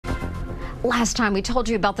Last time we told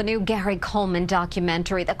you about the new Gary Coleman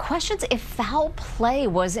documentary that questions if foul play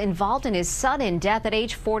was involved in his sudden death at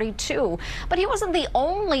age 42. But he wasn't the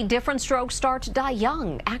only Different Strokes star to die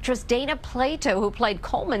young. Actress Dana Plato, who played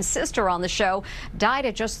Coleman's sister on the show, died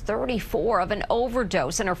at just 34 of an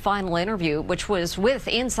overdose. In her final interview, which was with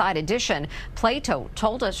Inside Edition, Plato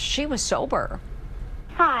told us she was sober.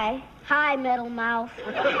 Hi, Metal Mouth.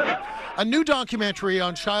 A new documentary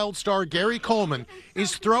on child star Gary Coleman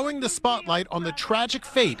is throwing the spotlight on the tragic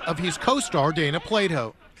fate of his co-star Dana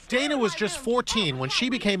Plato. Dana was just 14 when she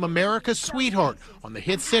became America's sweetheart on the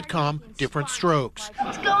hit sitcom Different Strokes.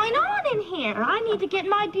 What's going on in here? I need to get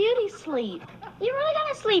my beauty sleep. You really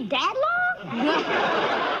gonna sleep that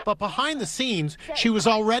long? But behind the scenes, she was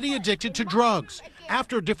already addicted to drugs.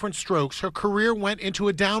 After Different Strokes, her career went into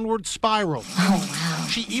a downward spiral.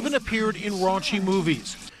 She even appeared in raunchy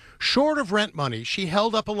movies. Short of rent money, she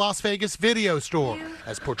held up a Las Vegas video store,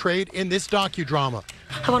 as portrayed in this docudrama.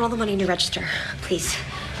 I want all the money in your register, please.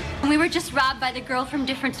 We were just robbed by the girl from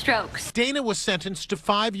Different Strokes. Dana was sentenced to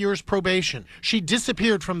 5 years probation. She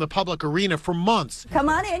disappeared from the public arena for months. Come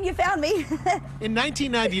on in, you found me. In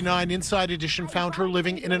 1999, Inside Edition found her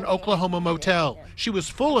living in an Oklahoma motel. She was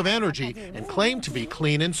full of energy and claimed to be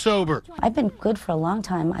clean and sober. I've been good for a long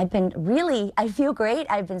time. I feel great.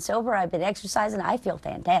 I've been sober, I've been exercising, I feel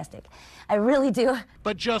fantastic. I really do.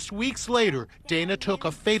 But just weeks later, Dana took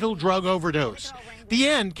a fatal drug overdose. The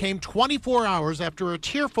end came 24 hours after a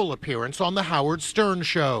tearful appearance on the Howard Stern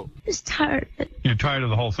show. I'm just tired of it. You're tired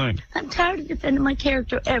of the whole thing? I'm tired of defending my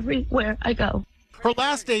character everywhere I go. Her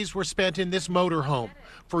last days were spent in this motorhome.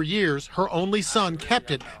 For years, her only son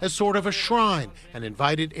kept it as sort of a shrine and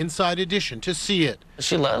invited Inside Edition to see it.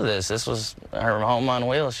 She loved this. This was her home on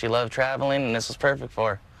wheels. She loved traveling, and this was perfect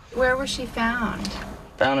for her. Where was she found?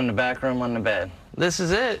 Found in the back room on the bed. This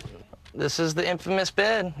is it. This is the infamous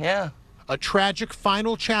bed, yeah. A tragic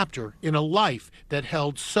final chapter in a life that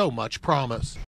held so much promise.